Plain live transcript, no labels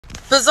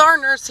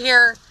BizarreNurse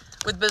here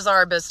with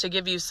BizarreBiz to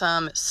give you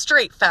some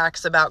straight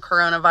facts about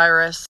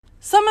coronavirus.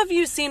 Some of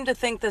you seem to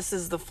think this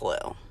is the flu.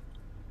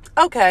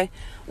 Okay,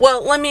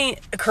 well, let me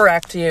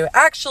correct you.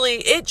 Actually,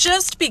 it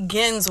just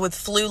begins with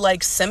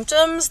flu-like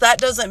symptoms. That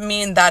doesn't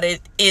mean that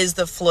it is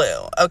the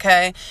flu,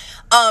 okay?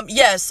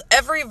 Yes,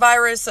 every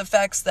virus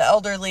affects the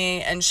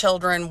elderly and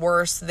children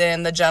worse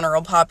than the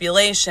general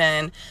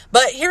population,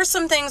 but here's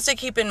some things to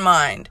keep in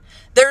mind.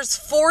 There's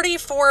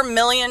 44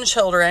 million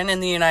children in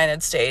the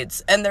United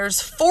States, and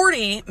there's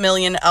 40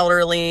 million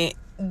elderly,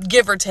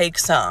 give or take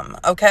some,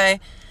 okay?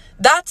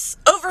 That's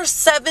over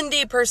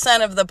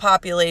 70% of the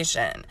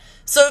population.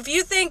 So if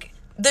you think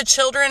the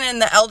children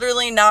and the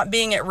elderly not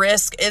being at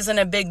risk isn't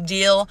a big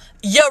deal,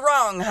 you're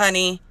wrong,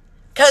 honey.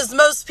 Because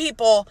most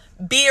people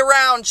be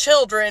around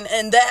children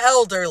and the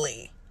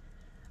elderly.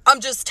 I'm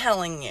just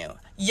telling you,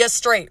 you're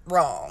straight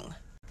wrong.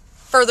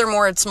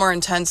 Furthermore, it's more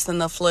intense than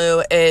the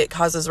flu. It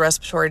causes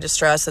respiratory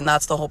distress, and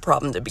that's the whole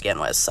problem to begin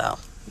with. So,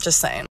 just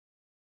saying.